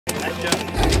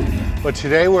But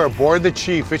today we're aboard the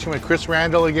Chief, fishing with Chris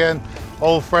Randall again,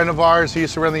 old friend of ours. He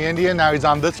used to run the Indian, now he's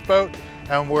on this boat.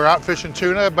 And we're out fishing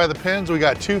tuna by the pins. We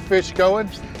got 2 fish going.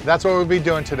 That's what we'll be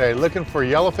doing today, looking for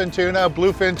yellowfin tuna,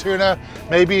 bluefin tuna,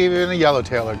 maybe even a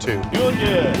yellowtail or 2. Doing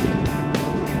good.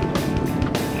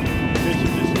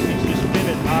 Just spin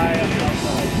it high on the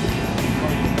outside.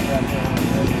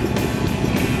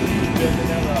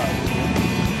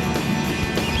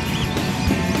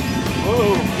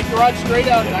 Whoa, keep the rod straight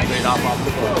out. Straight off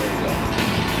the boat. There you go.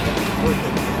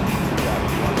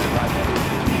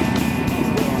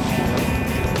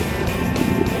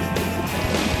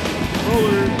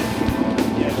 Roller.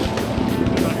 Yes.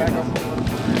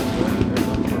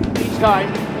 Each time,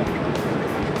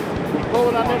 you pull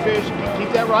it on that fish, keep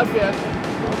that rod bent.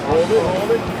 Hold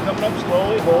it, keep coming up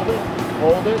slowly, hold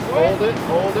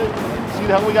it. See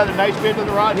how we got a nice bend on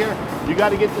the rod here? You got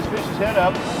to get this fish's head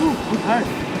up. Ooh,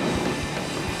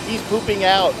 he's pooping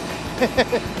out.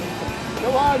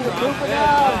 Come on, you're pooping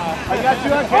out. I got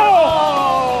you on camera.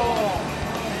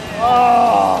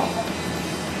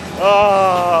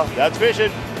 Oh, that's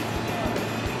fishing.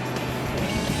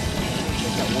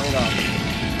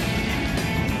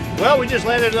 Well, we just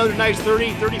landed another nice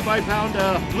 35 pound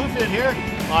bluefin here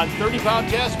on 30-pound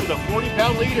test with a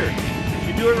 40-pound leader.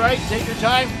 You do it right, take your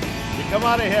time, you come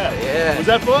out ahead. Yeah. Was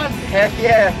that fun? Heck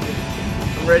yeah.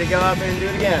 I'm ready to go out there and do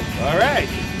it again. All right.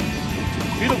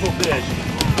 Beautiful fish.